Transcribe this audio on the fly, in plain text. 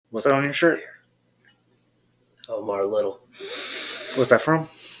What's that on your shirt? Omar Little. What's that from?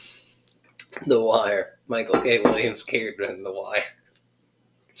 The Wire. Michael K. Williams' character in The Wire.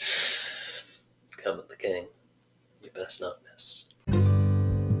 Cometh the King. You best not miss.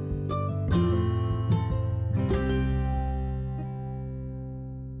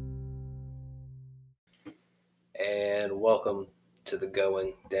 And welcome to the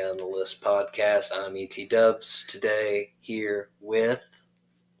Going Down the List podcast. I'm E.T. Dubs. Today here with...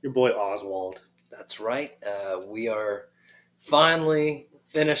 Your boy Oswald. That's right. We are finally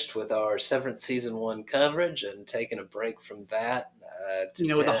finished with our Severance Season 1 coverage and taking a break from that.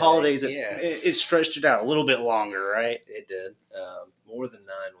 Today, with the holidays, it stretched it out a little bit longer, right? It did. More than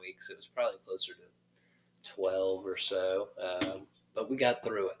 9 weeks. It was probably closer to 12 or so. But we got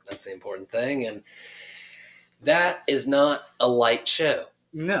through it. That's the important thing. And that is not a light show.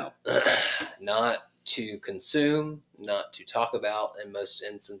 No. Not to consume, not to talk about in most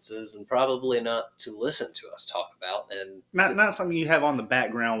instances, and probably not to listen to us talk about. And not something you have on the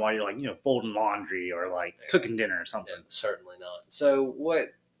background while you're folding laundry or cooking dinner or something. Yeah, certainly not. So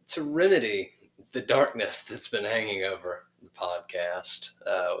to remedy the darkness that's been hanging over the podcast,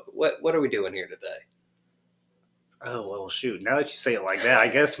 what are we doing here today? Oh, well, shoot. Now that you say it like that, I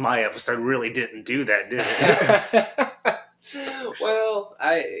guess my episode really didn't do that, did it? Well,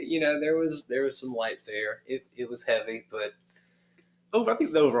 there was some light fare. It was heavy, but I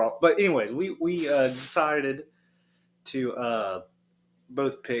think the overall. But anyways, we decided to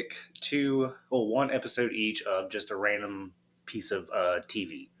both pick one episode each of just a random piece of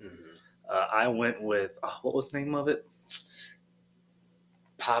TV. Mm-hmm. I went with what was the name of it?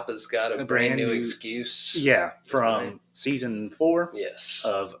 Papa's Got a brand new excuse. Yeah, from season 4. Yes,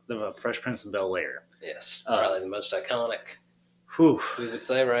 of the Fresh Prince of Bel-Air. Yes, probably the most iconic. Whew. We would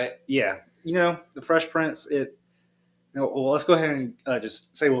say, right? Yeah, the Fresh Prince. Let's go ahead and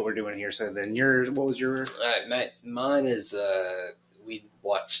just say what we're doing here. So then, what was yours? Mine is we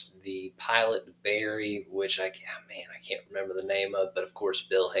watched the pilot Barry, which I can't remember the name of, but of course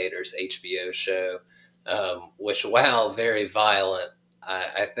Bill Hader's HBO show, which while very violent,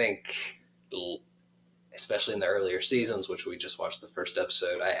 I think, especially in the earlier seasons, which we just watched the first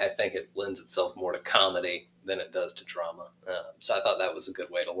episode, I think it lends itself more to comedy than it does to drama. So I thought that was a good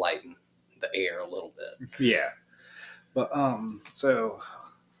way to lighten the air a little bit. Yeah. But so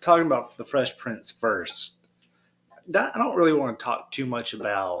talking about the Fresh Prince first, I don't really want to talk too much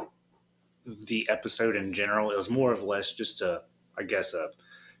about the episode in general. It was more or less just a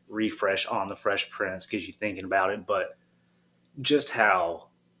refresh on the Fresh Prince, gets you thinking about it, but just how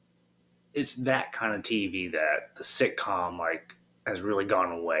it's that kind of TV that the sitcom has really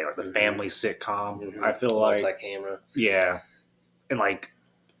gone away, the family sitcom. Mm-hmm. I feel like multi-camera. Yeah, and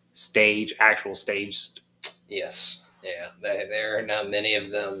actual staged. Yes. Yeah, there are not many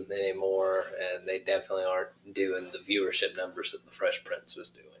of them anymore, and they definitely aren't doing the viewership numbers that the Fresh Prince was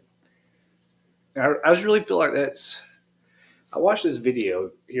doing. I just really feel like that's... I watched this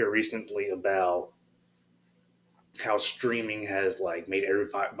video here recently about how streaming has made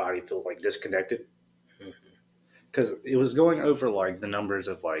everybody feel disconnected. Because it was going over the numbers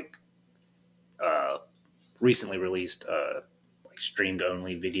of recently released streamed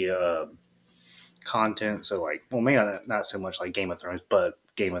only video content. So maybe not so much like Game of Thrones, but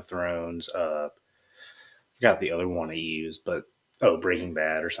Game of Thrones. Forgot the other one he used, but Breaking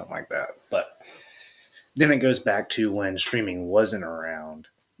Bad or something like that. But then it goes back to when streaming wasn't around,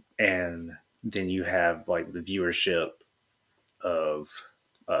 and then you have the viewership of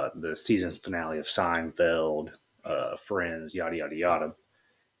the season finale of Seinfeld, Friends, yada yada yada.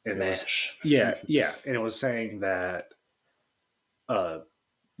 And MASH. Yeah, and it was saying that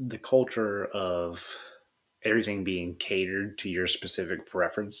the culture of everything being catered to your specific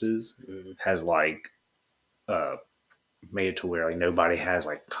preferences has made it to where nobody has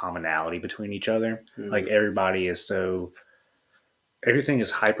commonality between each other. Everybody is everything is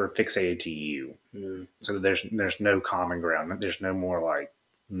hyper fixated to you. So there's no common ground. There's no more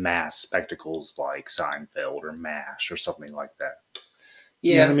mass spectacles like Seinfeld or MASH or something like that.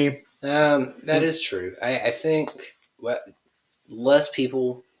 Yeah, you know what I mean, that is true. I think less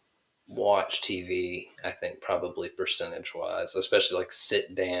people watch TV. I think probably percentage wise, especially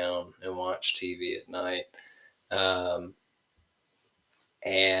sit down and watch TV at night.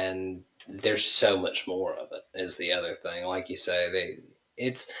 And there's so much more of it is the other thing. Like you say,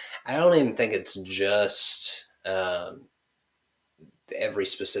 I don't even think it's just every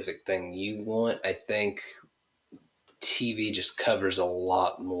specific thing you want. I think TV just covers a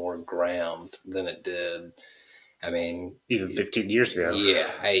lot more ground than it did. I mean, even 15 years ago.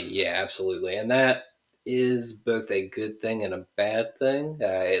 Yeah, absolutely. And that is both a good thing and a bad thing.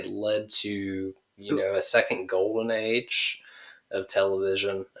 It led to, a second golden age of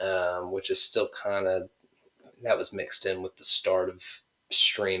television, which is still kind of, that was mixed in with the start of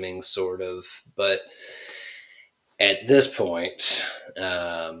streaming, sort of. But at this point,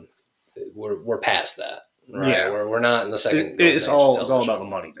 we're past that, right? Yeah, We're not in the second golden it's age of all about television. the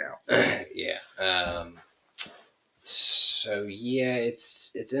money now. Yeah. So yeah,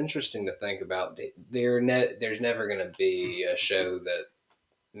 it's interesting to think about. There's never going to be a show that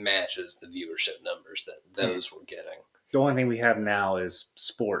matches the viewership numbers that those were getting. The only thing we have now is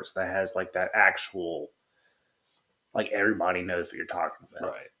sports that has like that actual, like everybody knows what you're talking about.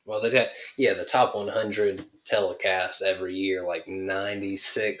 Right. Well, the top 100 telecasts every year, like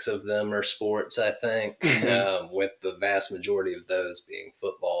 96 of them are sports, I think, with the vast majority of those being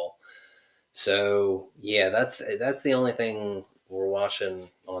football. So yeah, that's the only thing we're watching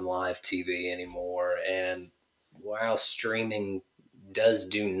on live TV anymore. And while streaming does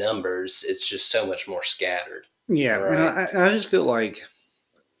do numbers, it's just so much more scattered. Yeah, Right. and I just feel like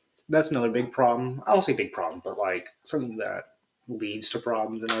that's another big problem. I don't say big problem, but like something that leads to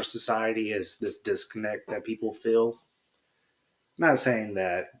problems in our society is this disconnect that people feel. I'm not saying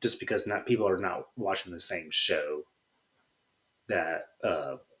that just because not people are not watching the same show that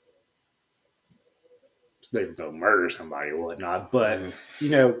they're going to murder somebody or whatnot, but you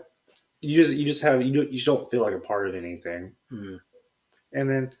know, you just don't feel like a part of anything. And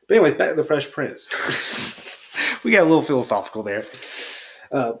then, but anyways, back to the Fresh Prince. We got a little philosophical there.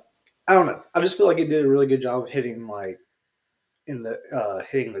 I don't know. I just feel like it did a really good job of hitting like in the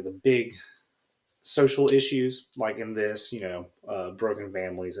hitting the big social issues, like in this, broken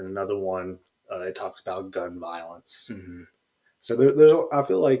families, and another one it talks about gun violence. So I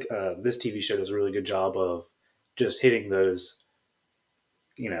feel like this TV show does a really good job of just hitting those,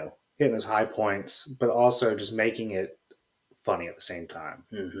 hitting those high points, but also just making it funny at the same time.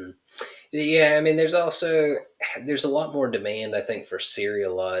 Yeah, I mean, there's a lot more demand, I think, for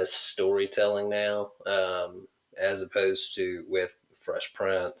serialized storytelling now, as opposed to with Fresh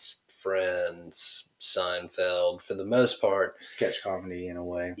Prince, Friends, Seinfeld. For the most part, Sketch comedy in a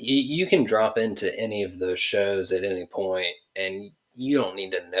way. you can drop into any of those shows at any point, and you don't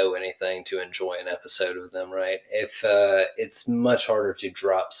need to know anything to enjoy an episode of them, right? If it's much harder to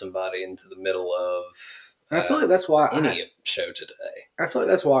drop somebody into the middle of I feel like that's why any show today. I feel like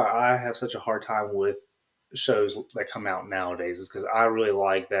that's why I have such a hard time with shows that come out nowadays, is because I really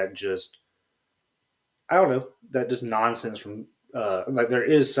like that just, I don't know, that just nonsense from, like there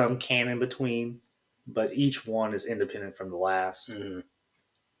is some canon between, but each one is independent from the last. I don't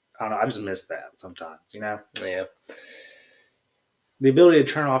know, I just miss that sometimes. Yeah. The ability to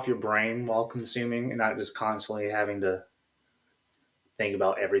turn off your brain while consuming and not just constantly having to think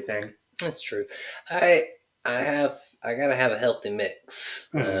about everything. That's true. I gotta have a healthy mix,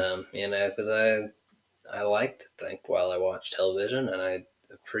 because I like to think while I watch television, and I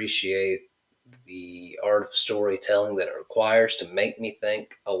appreciate the art of storytelling that it requires to make me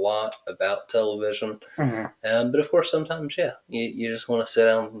think a lot about television. But of course, sometimes, you just want to sit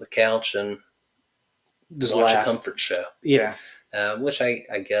on the couch and Just watch laugh. a comfort show. Yeah. Which I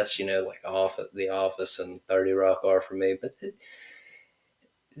guess, like The Office and 30 Rock are for me, but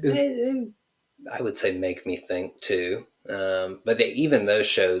they, I would say, make me think too. But even those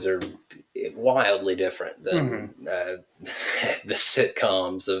shows are wildly different than the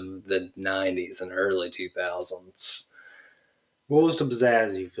sitcoms of the 90s and early 2000s. What was the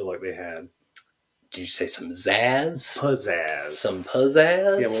pizzazz you feel like they had? Did you say some zazz? Pizzazz. Some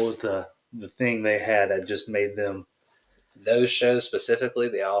pizzazz? Yeah, what was the thing they had that just made them... Those shows specifically,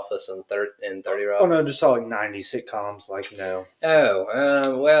 The Office and 30 Rock? Oh, no, just all like 90s sitcoms,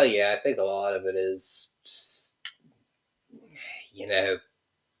 well, yeah, I think a lot of it is,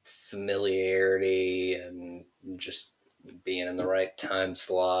 familiarity and just being in the right time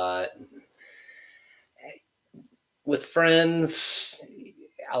slot. With Friends,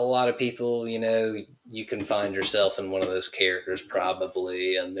 a lot of people, you can find yourself in one of those characters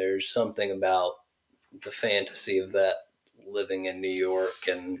probably, and there's something about the fantasy of that living in New York,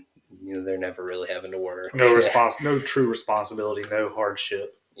 and they're never really having to work. No true responsibility, no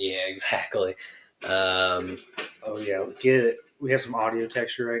hardship. Yeah, exactly. Oh yeah, get it. We have some audio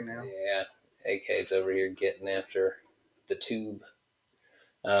texture right now. Yeah, AK's over here getting after the tube.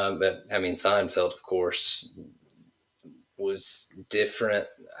 But I mean, Seinfeld, of course, was different,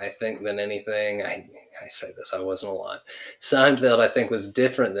 I think, than anything. I say this, I wasn't alive. Seinfeld, I think, was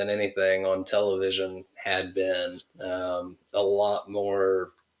different than anything on television had been. A lot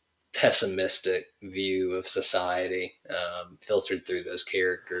more pessimistic view of society, filtered through those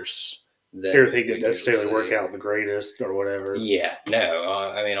characters. than Everything we didn't necessarily usually work see. out the greatest or whatever. Yeah, no,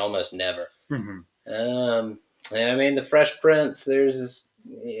 I mean almost never. Mm-hmm. And I mean the Fresh Prince. There's this,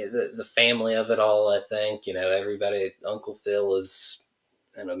 the family of it all. I think everybody. Uncle Phil is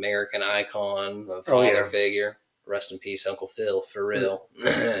an American icon, a Oh father yeah, figure. Rest in peace, Uncle Phil, for real.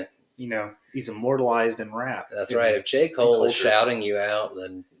 he's immortalized in rap. That's right. If J. In Cole is culture. shouting you out,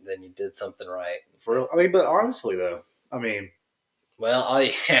 then you did something right. For real. I mean, but honestly though, I mean, well,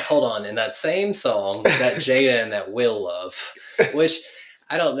 hold on. In that same song that Jada and that Will love, which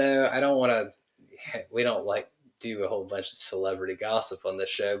I don't know. I don't want to. We don't do a whole bunch of celebrity gossip on this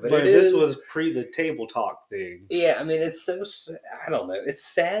show, but this was pre the table talk thing. Yeah, I mean, it's so. I don't know. It's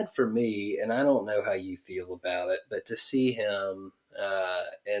sad for me, and I don't know how you feel about it, but to see him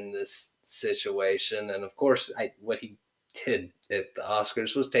in this situation, and of course, what he did at the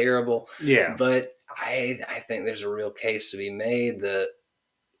Oscars was terrible. Yeah, but I think there's a real case to be made that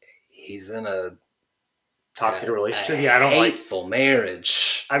he's in a toxic relationship. I don't hateful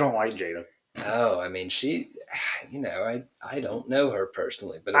marriage. I don't like Jada. Oh, I mean, she, I don't know her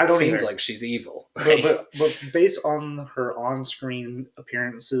personally, but it seems like she's evil. but based on her on-screen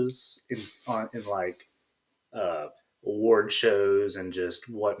appearances in like award shows and just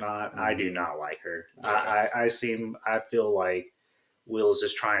whatnot, I do not like her. Yeah. I feel like Will's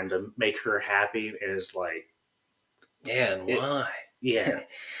just trying to make her happy, and it's like, yeah, and why? Yeah,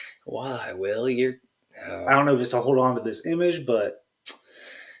 why, Will? I don't know if it's to hold on to this image, but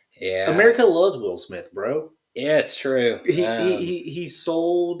yeah, America loves Will Smith, bro. Yeah, it's true. He's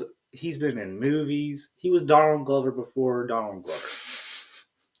sold. He's been in movies. He was Donald Glover before Donald Glover.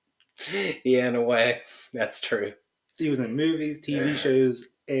 Yeah, in a way, that's true. He was in movies, TV shows,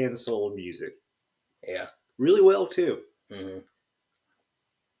 and sold music. Yeah, really well too. Mm-hmm.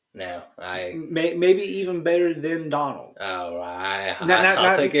 No, maybe even better than Donald. Oh,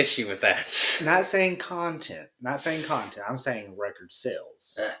 I'll take issue with that. Not saying content. I'm saying record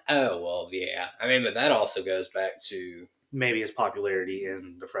sales. Oh well, yeah. I mean, but that also goes back to maybe his popularity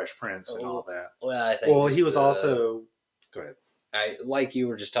in The Fresh Prince and all that. Well, I think. Well, he was also. Go ahead. Like you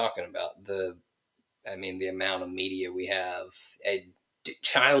were just talking about the amount of media we have.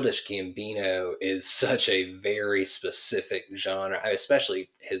 Childish Gambino is such a very specific genre, especially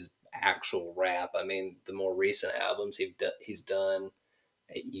his actual rap. I mean, the more recent albums he's done,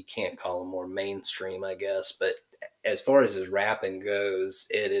 you can't call them more mainstream, I guess. But as far as his rapping goes,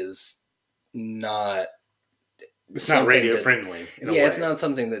 it is not. It's not radio friendly. Yeah, it's not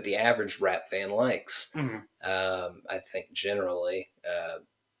something that the average rap fan likes. Mm-hmm. I think generally,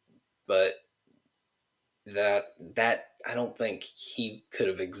 but that I don't think he could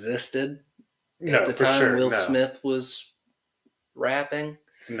have existed at the time Will Smith was rapping.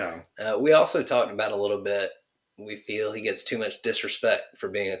 No. We also talked about a little bit. We feel he gets too much disrespect for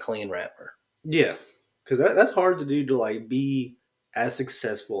being a clean rapper. Yeah, because that's hard to do, to like be as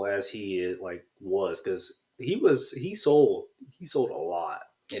successful as he was, because he sold a lot.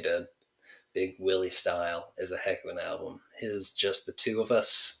 He did. Big Willie Style is a heck of an album. His Just the Two of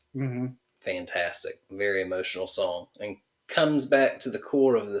Us. Mm-hmm. Fantastic, very emotional song, and comes back to the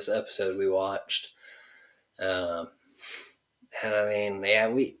core of this episode we watched. And I mean, yeah,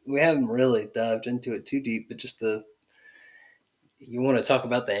 we haven't really dived into it too deep, but just you want to talk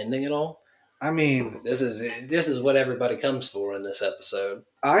about the ending at all? I mean, this is what everybody comes for in this episode.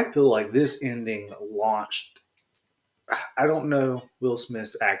 I feel like this ending launched. I don't know Will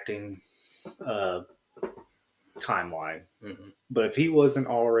Smith's acting timeline, mm-hmm. but if he wasn't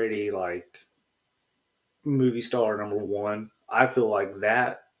already like movie star number one, I feel like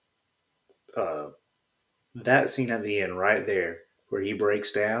that scene at the end right there where he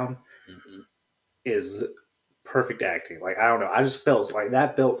breaks down, mm-hmm. is perfect acting. Like, I don't know, I just felt like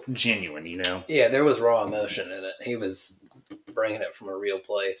that felt genuine, you know? Yeah, there was raw emotion in it. He was bringing it from a real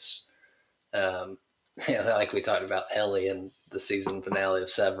place. Like we talked about Ellie in the season finale of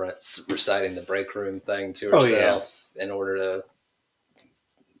Severance reciting the break room thing to herself in order to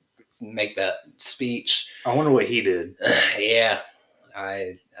make that speech. I wonder what he did. Yeah,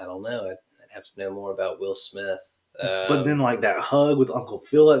 I don't know. I'd have to know more about Will Smith. But then like that hug with Uncle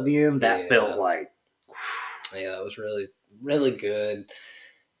Phil at the end, that felt like... Yeah, that was really, really good.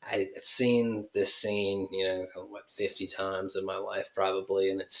 I've seen this scene, 50 times in my life probably,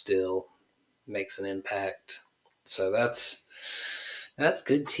 and it still makes an impact. So that's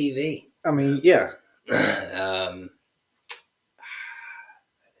good TV. I mean, yeah. There's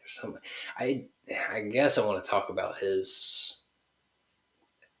some. I guess I want to talk about his.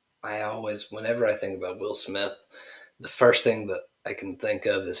 Whenever I think about Will Smith, the first thing that I can think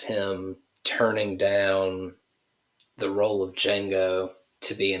of is him turning down the role of Django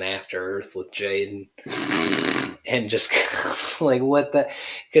to be an After Earth with Jaden. And just like what the,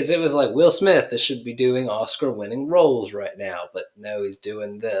 because it was like Will Smith should be doing Oscar-winning roles right now, but no, he's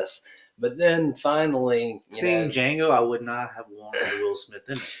doing this. But then finally, seeing Django, I would not have wanted Will Smith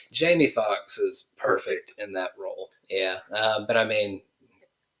in it. Jamie Foxx is perfect in that role. Yeah, but I mean,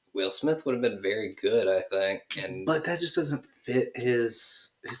 Will Smith would have been very good, I think. But that just doesn't fit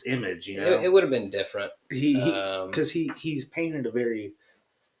his image, you know. It would have been different. Because he's painted a very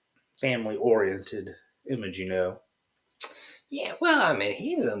family-oriented image, you know. Yeah, well, I mean,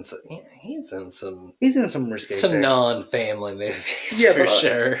 he's in some risque, some non-family movies, yeah, for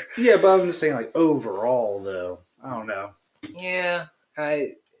sure. Yeah, but I'm just saying, like, overall, though, I don't know. Yeah,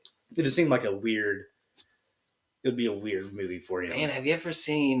 it just seemed like it would be a weird movie for you. Man, have you ever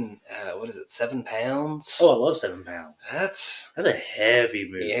seen, what is it, 7 Pounds? Oh, I love 7 Pounds. That's a heavy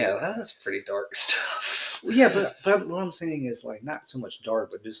movie. Yeah, that's pretty dark stuff. Yeah, but what I'm saying is, like, not so much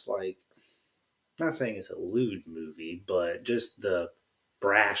dark, but just, like, not saying it's a lewd movie, but just the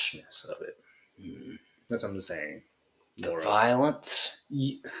brashness of it. That's what I'm saying. The violence.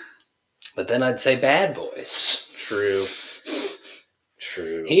 Yeah. But then I'd say Bad Boys. True.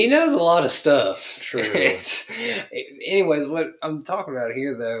 He knows a lot of stuff. True. Anyways, what I'm talking about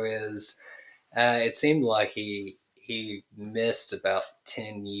here, though, is it seemed like he missed about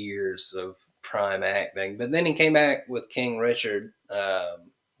 10 years of prime acting. But then he came back with King Richard,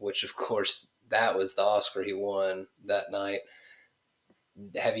 which, of course, that was the Oscar he won that night.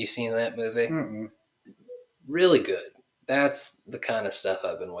 Have you seen that movie? Mm-mm. Really good. That's the kind of stuff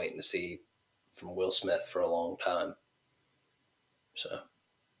I've been waiting to see from Will Smith for a long time. So,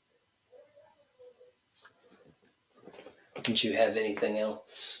 did you have anything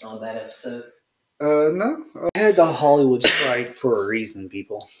else on that episode? No. I had the Hollywood strike for a reason,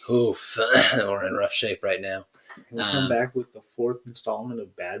 people. Oof. We're in rough shape right now. We'll come back with the 4th installment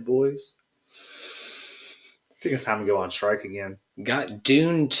of Bad Boys. I think it's time to go on strike again. Got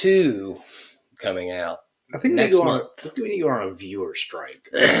Dune 2 coming out. I think next month. I think we need to go on a viewer strike.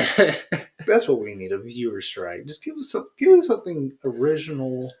 That's what we need, a viewer strike. Just give us something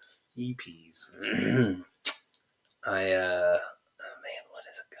original EPs. Man, what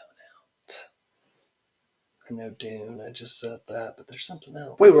is it coming out? I know Dune, I just said that, but there's something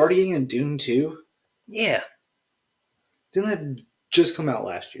else. Wait, we're already getting a Dune 2? Yeah. Didn't that just come out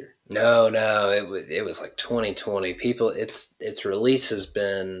last year? No, it was like 2020. Its release has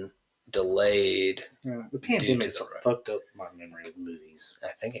been delayed. Yeah, the pandemic fucked up my memory of movies.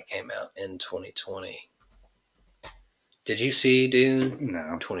 I think it came out in 2020. Did you see Dune?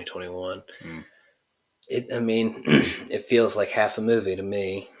 No. 2021. It feels like half a movie to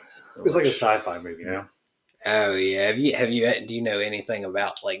me. It's like a sci-fi movie, you know? Oh yeah. Do you know anything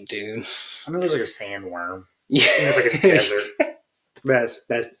about like Dune? I know there's like a sandworm. Yeah. It's like a desert. That's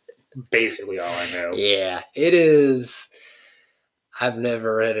basically all I know. Yeah, it is. I've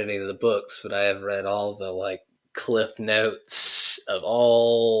never read any of the books, but I have read all the like cliff notes of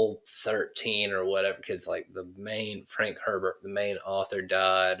all 13 or whatever, because like Frank Herbert, the main author,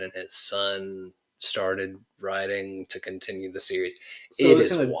 died and his son started writing to continue the series. So it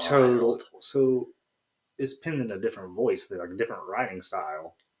is is wild. So it's penned in a different voice, like a different writing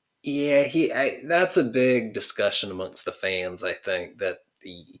style. Yeah, that's a big discussion amongst the fans, I think, that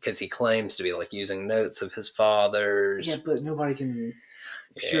because he claims to be like using notes of his father's. Yeah, but nobody can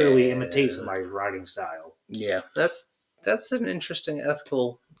purely imitate somebody's writing style. Yeah, that's an interesting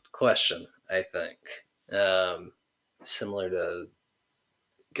ethical question, I think. Similar to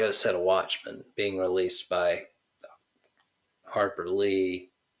Go Set a Watchman being released by Harper Lee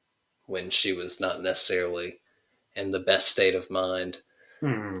when she was not necessarily in the best state of mind.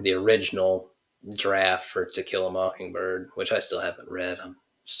 The original draft for To Kill a Mockingbird, which I still haven't read. I'm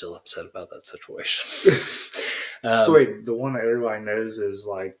still upset about that situation. So wait, the one that everybody knows is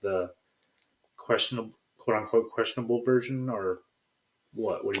like the questionable, quote unquote, questionable version, or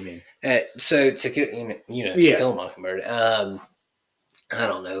what? What do you mean? So To Kill a Mockingbird. I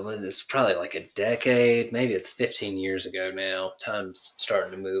don't know, but it's probably like a decade, maybe it's 15 years ago now. Time's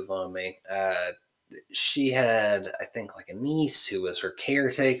starting to move on me. She had, I think, like a niece who was her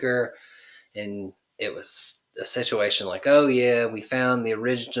caretaker, and it was a situation like, oh yeah, we found the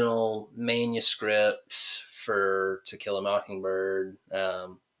original manuscripts for To Kill a Mockingbird,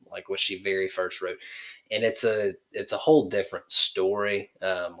 like what she very first wrote, and it's a whole different story.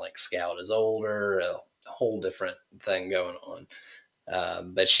 Like Scout is older, a whole different thing going on,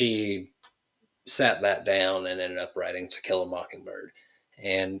 but she sat that down and ended up writing To Kill a Mockingbird.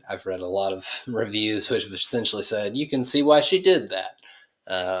 And I've read a lot of reviews which have essentially said, you can see why she did that.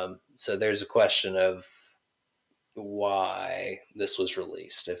 So there's a question of why this was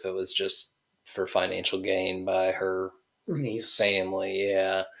released. If it was just for financial gain by her Niece. family,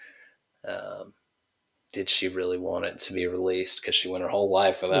 yeah. Did she really want it to be released? Because she went her whole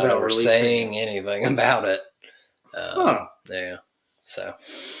life without ever saying anything about it. Yeah. So,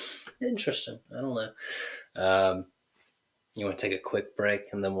 interesting. I don't know. You want to take a quick break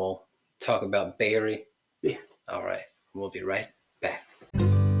and then we'll talk about Barry? Yeah. All right. We'll be right back.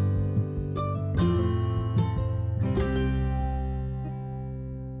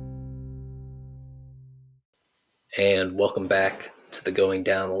 And welcome back to the Going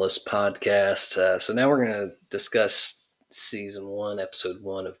Down the List podcast. So now we're going to discuss season 1, episode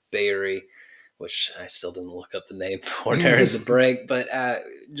 1 of Barry, which I still didn't look up the name for during the break. But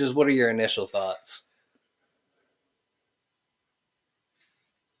just what are your initial thoughts?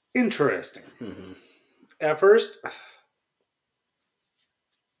 Interesting. Mm-hmm. At first,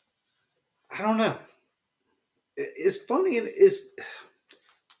 I don't know. It's funny and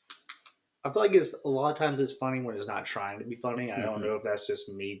I feel like it's a lot of times it's funny when it's not trying to be funny. I don't know if that's just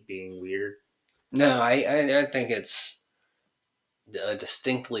me being weird. No, I think it's a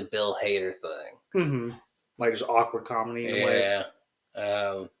distinctly Bill Hader thing. Mm-hmm. Like just awkward comedy in a way.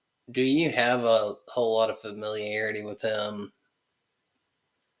 Yeah. Do you have a whole lot of familiarity with him?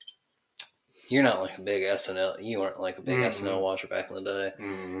 You're not like a big SNL. You weren't like a big SNL watcher back in the day.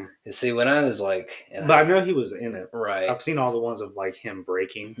 Mm-hmm. You see, when I was like, but I know he was in it. Right. I've seen all the ones of like him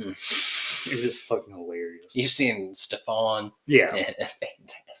breaking. It's just fucking hilarious. You've seen Stefan? Yeah.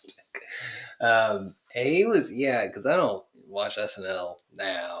 Fantastic. He was, because I don't watch SNL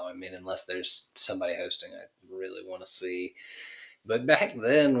now. I mean, unless there's somebody hosting I really want to see. But back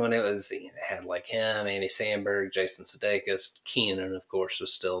then, when it was, it had like him, Andy Samberg, Jason Sudeikis, Keenan, of course,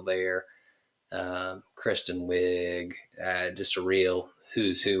 was still there. Kristen Wiig, just a real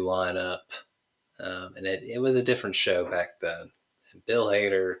who's who lineup. And it was a different show back then. And Bill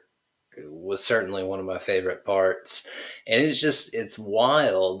Hader was certainly one of my favorite parts. And it's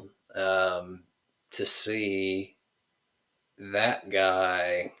wild to see that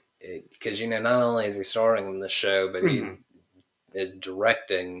guy, because, not only is he starring in the show, but he is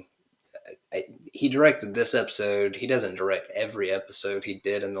directing. He directed this episode. He doesn't direct every episode he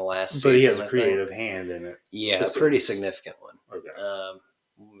did in the last season. But he has a creative hand in it. Yeah, a pretty significant one. Okay.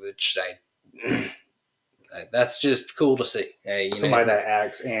 Which that's just cool to see. Somebody that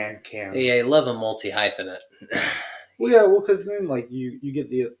acts and can. Yeah, I love a multi-hyphenate. Because then like you get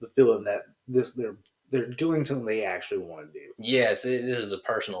the feeling that they're doing something they actually want to do. Yeah, this is a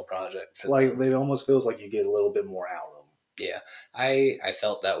personal project. For them. It almost feels like you get a little bit more out of them. Yeah, I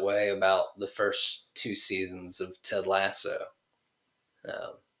felt that way about the first 2 seasons of Ted Lasso.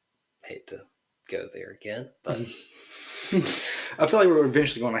 Hate to go there again, but I feel like we're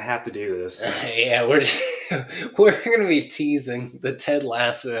eventually going to have to do this. Yeah, we're going to be teasing the Ted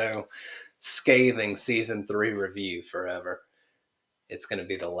Lasso scathing season 3 review forever. It's going to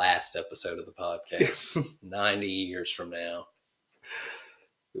be the last episode of the podcast. 90 years from now.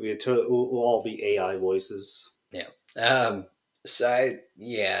 We'll all be AI voices. Yeah.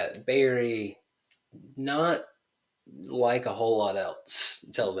 Barry, not like a whole lot else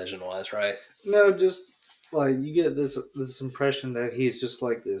television-wise, right? No, just like you get this impression that he's just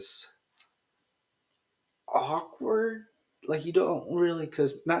like this awkward. Like you don't really,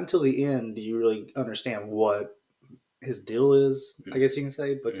 because not until the end do you really understand what his deal is. I guess you can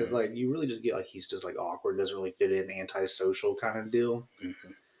say, because like you really just get like he's just like awkward, doesn't really fit in, antisocial kind of deal.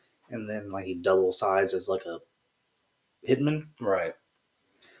 Mm-hmm. And then like he double sides as like a hitman. Right.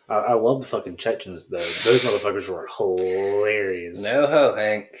 I love the fucking Chechens though. Those motherfuckers were hilarious. NoHo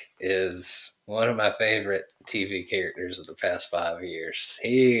Hank is one of my favorite TV characters of the past 5 years.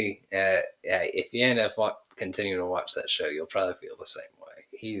 He, if you end up continuing to watch that show, you'll probably feel the same way.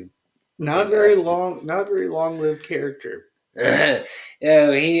 Not very long-lived character. Just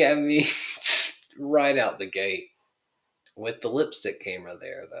right out the gate with the lipstick camera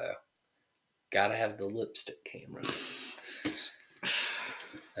there, though. Gotta have the lipstick camera.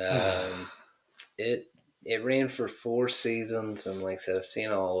 It ran for 4 seasons, and like I said, I've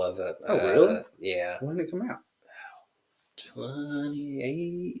seen all of it. Oh, really? Yeah. When did it come out?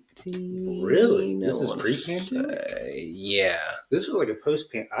 2018. Really? This is pre-pandemic? Yeah. This was like a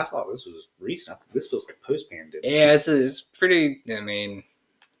post-pandemic. I thought this was recent. This feels like post-pandemic. Yeah, it's pretty,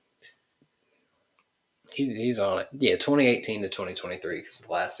 he's on it. Yeah, 2018 to 2023, because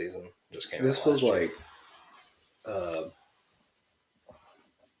the last season just came out. This feels like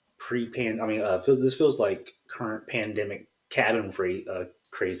pre-pandemic. This feels like current pandemic cabin free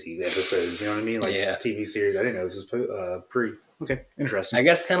crazy episodes. You know what I mean? Like TV series. I didn't know this was pre. Okay, interesting. I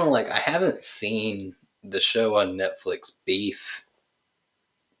guess kind of like I haven't seen the show on Netflix, Beef,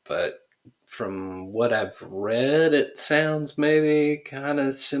 but from what I've read, it sounds maybe kind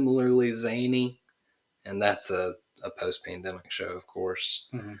of similarly zany, and that's a post-pandemic show, of course.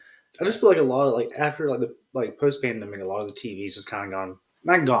 Mm-hmm. I just feel like a lot of after the post pandemic, a lot of the TV's just kind of gone,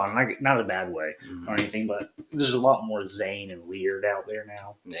 not in a bad way or anything, but there's a lot more zane and weird out there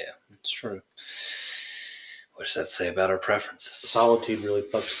now. Yeah, it's true. What does that say about our preferences? Solitude really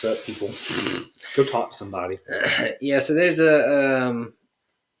fucks us up, people. Go talk to somebody. Yeah, so there's a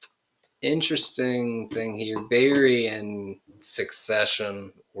interesting thing here. Barry and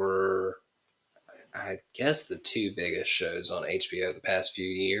Succession were, I guess, the two biggest shows on HBO the past few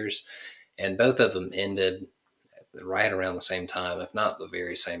years, and both of them ended right around the same time, if not the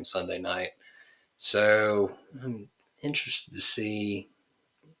very same Sunday night. So I'm interested to see.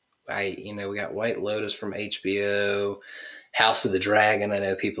 We got White Lotus from HBO, House of the Dragon. I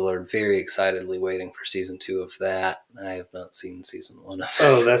know people are very excitedly waiting for season 2 of that. I have not seen season 1 of it.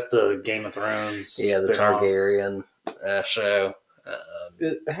 Oh, that's the Game of Thrones. Yeah, the Targaryen show.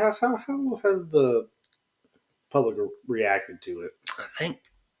 How has the public reacted to it? I think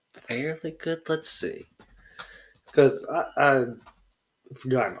fairly good. Let's see. Because I've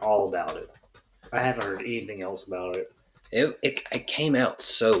forgotten all about it. I haven't heard anything else about it. It came out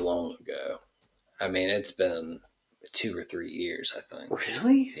so long ago. I mean, it's been 2 or 3 years, I think.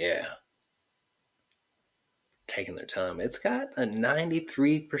 Really? Yeah. Taking their time. It's got a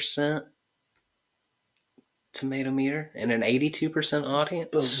 93% tomato meter and an 82% audience.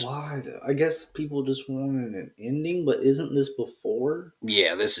 But why, though? I guess people just wanted an ending, but isn't this before?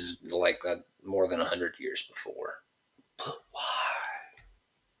 Yeah, this is like more than 100 years before. But why?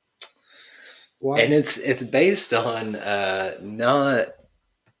 Why? And it's based on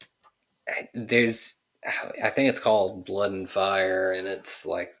there's, I think it's called Blood and Fire, and it's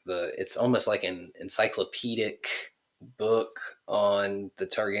almost like an encyclopedic book on the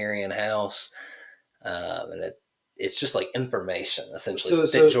Targaryen house, and it's just like information essentially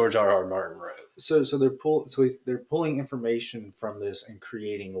that George R.R. Martin wrote. So they're pulling information from this and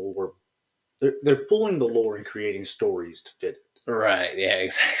creating lore. They're pulling the lore and creating stories to fit it. Right. Yeah.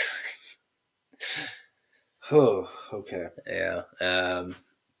 Exactly. Oh, okay. Yeah. And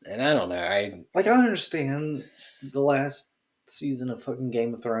I don't know. I understand the last season of fucking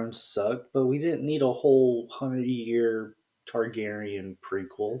Game of Thrones sucked, but we didn't need a whole 100-year Targaryen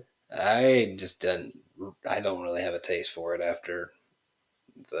prequel. I don't really have a taste for it after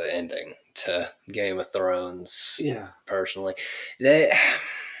the ending to Game of Thrones. Yeah. Personally, I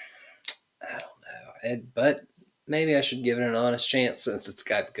don't know. But maybe I should give it an honest chance since it's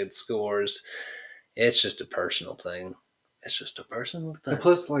got good scores. It's just a personal thing. And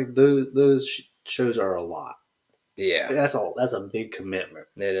plus, those shows are a lot. Yeah. That's a big commitment.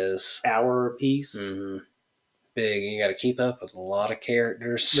 It is. Hour a piece. Mm-hmm. Big. You got to keep up with a lot of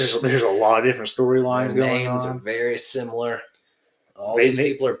characters. There's a lot of different storylines going on. Names are very similar. All these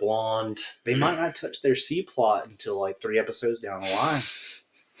people are blonde. They might not touch their C plot until 3 episodes down the line.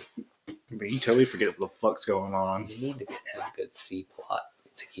 But you totally forget what the fuck's going on. You need to have a good C plot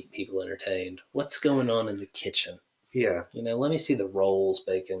to keep people entertained. What's going on in the kitchen? Yeah. Let me see the rolls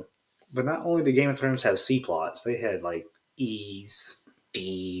baking. But not only did Game of Thrones have C plots, they had E's,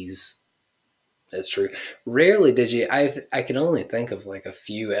 D's. That's true. Rarely did you. I can only think of a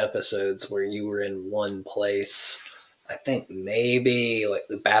few episodes where you were in one place. I think maybe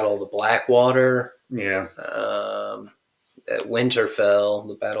the Battle of the Blackwater. Yeah. At Winterfell,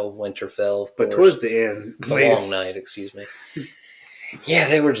 the Battle of Winterfell. Of but towards the end, the Long Night. Excuse me. Yeah,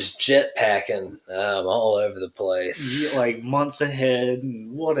 they were just jetpacking all over the place. Months ahead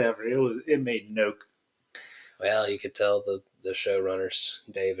and whatever. It made no. Well, you could tell the showrunners,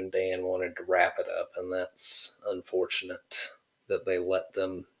 Dave and Dan, wanted to wrap it up, and that's unfortunate that they let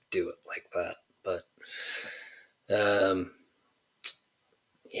them do it like that. But,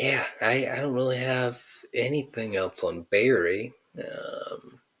 yeah, I don't really have anything else on Barry.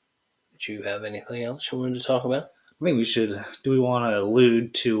 Did you have anything else you wanted to talk about? I think we should. Do we want to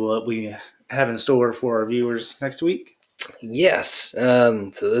allude to what we have in store for our viewers next week? Yes. So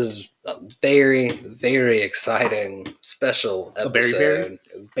this is a very, very exciting special episode.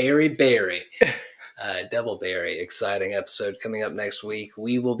 Berry. Double Berry. Exciting episode coming up next week.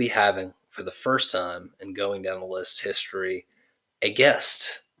 We will be having, for the first time in going down the list history, a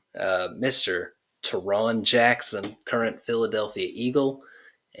guest, Mr. Tarron Jackson, current Philadelphia Eagle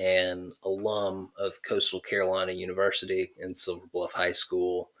and alum of Coastal Carolina University and Silver Bluff High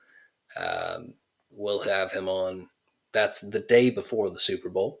School. We'll have him on. That's the day before the Super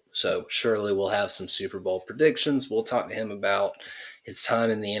Bowl, so surely we'll have some Super Bowl predictions. We'll talk to him about his time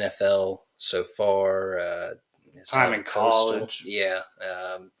in the NFL, so far. His Time time in at Coastal. college. Yeah,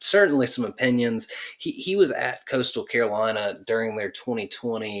 certainly some opinions. He was at Coastal Carolina during their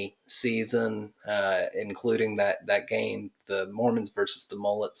 2020 season, including that game, the Mormons versus the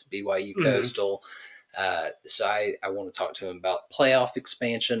Mullets, BYU Coastal. So I want to talk to him about playoff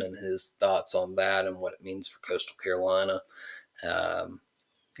expansion and his thoughts on that and what it means for Coastal Carolina.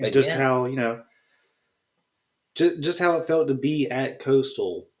 And just how, just how it felt to be at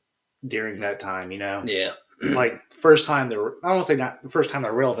Coastal during that time, Yeah. Like, first time I won't say not the first time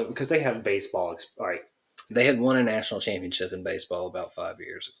they're relevant because they have baseball, like, They had won a national championship in baseball about 5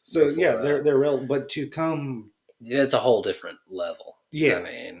 years so before yeah, that. they're relevant, but to come, It's a whole different level. yeah, I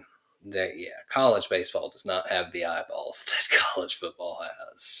mean, college baseball does not have the eyeballs that college football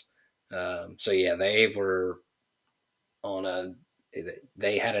has. So yeah, they were on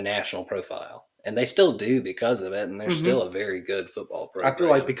they had a national profile, and they still do because of it, and they're still a very good football I feel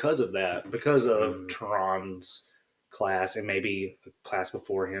like program. because of that, because of Mhm. Tarron's class and maybe a class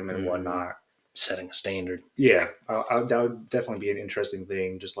before him and whatnot. Setting a standard. Yeah, that would definitely be an interesting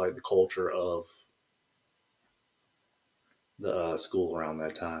thing, just like the culture of the school around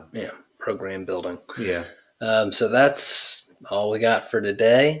that time. Yeah, program building. Yeah. So that's all we got for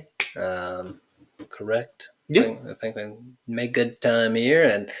today. Correct? Yeah. I think we made good time here,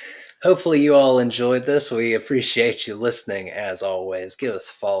 and hopefully you all enjoyed this. We appreciate you listening as always. Give us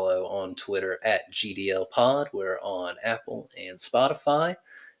a follow on Twitter at GDL Pod. We're on Apple and Spotify.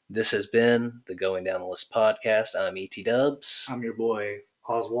 This has been the Going Down the List podcast. I'm ET Dubs. I'm your boy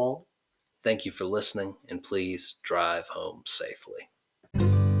Oswald. Thank you for listening, and please drive home safely.